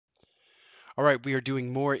All right, we are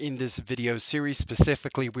doing more in this video series.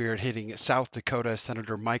 Specifically, we are hitting South Dakota,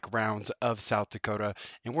 Senator Mike Rounds of South Dakota,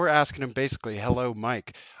 and we're asking him basically, hello,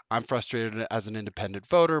 Mike. I'm frustrated as an independent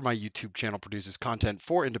voter. My YouTube channel produces content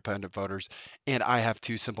for independent voters, and I have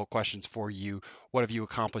two simple questions for you. What have you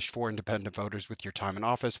accomplished for independent voters with your time in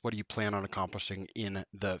office? What do you plan on accomplishing in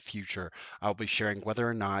the future? I'll be sharing whether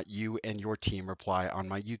or not you and your team reply on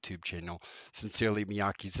my YouTube channel. Sincerely,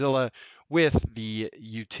 Miyakizilla, with the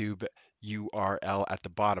YouTube URL at the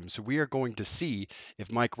bottom. So we are going to see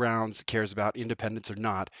if Mike Rounds cares about independence or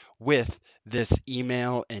not with this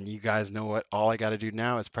email. And you guys know what? All I got to do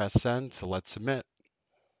now is press send. So let's submit.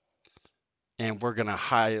 And we're gonna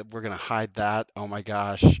hide that. Oh my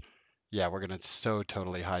gosh. Yeah, we're gonna so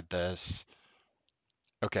totally hide this.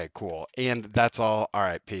 Okay, cool. And that's all. All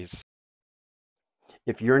right, peace.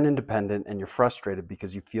 If you're an independent and you're frustrated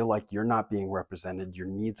because you feel like you're not being represented, your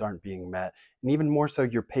needs aren't being met, and even more so,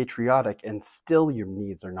 you're patriotic and still your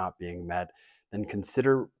needs are not being met, then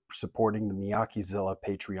consider supporting the Miyakizilla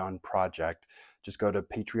Patreon project. Just go to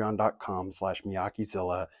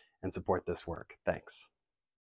patreon.com/Miyakizilla and support this work. Thanks.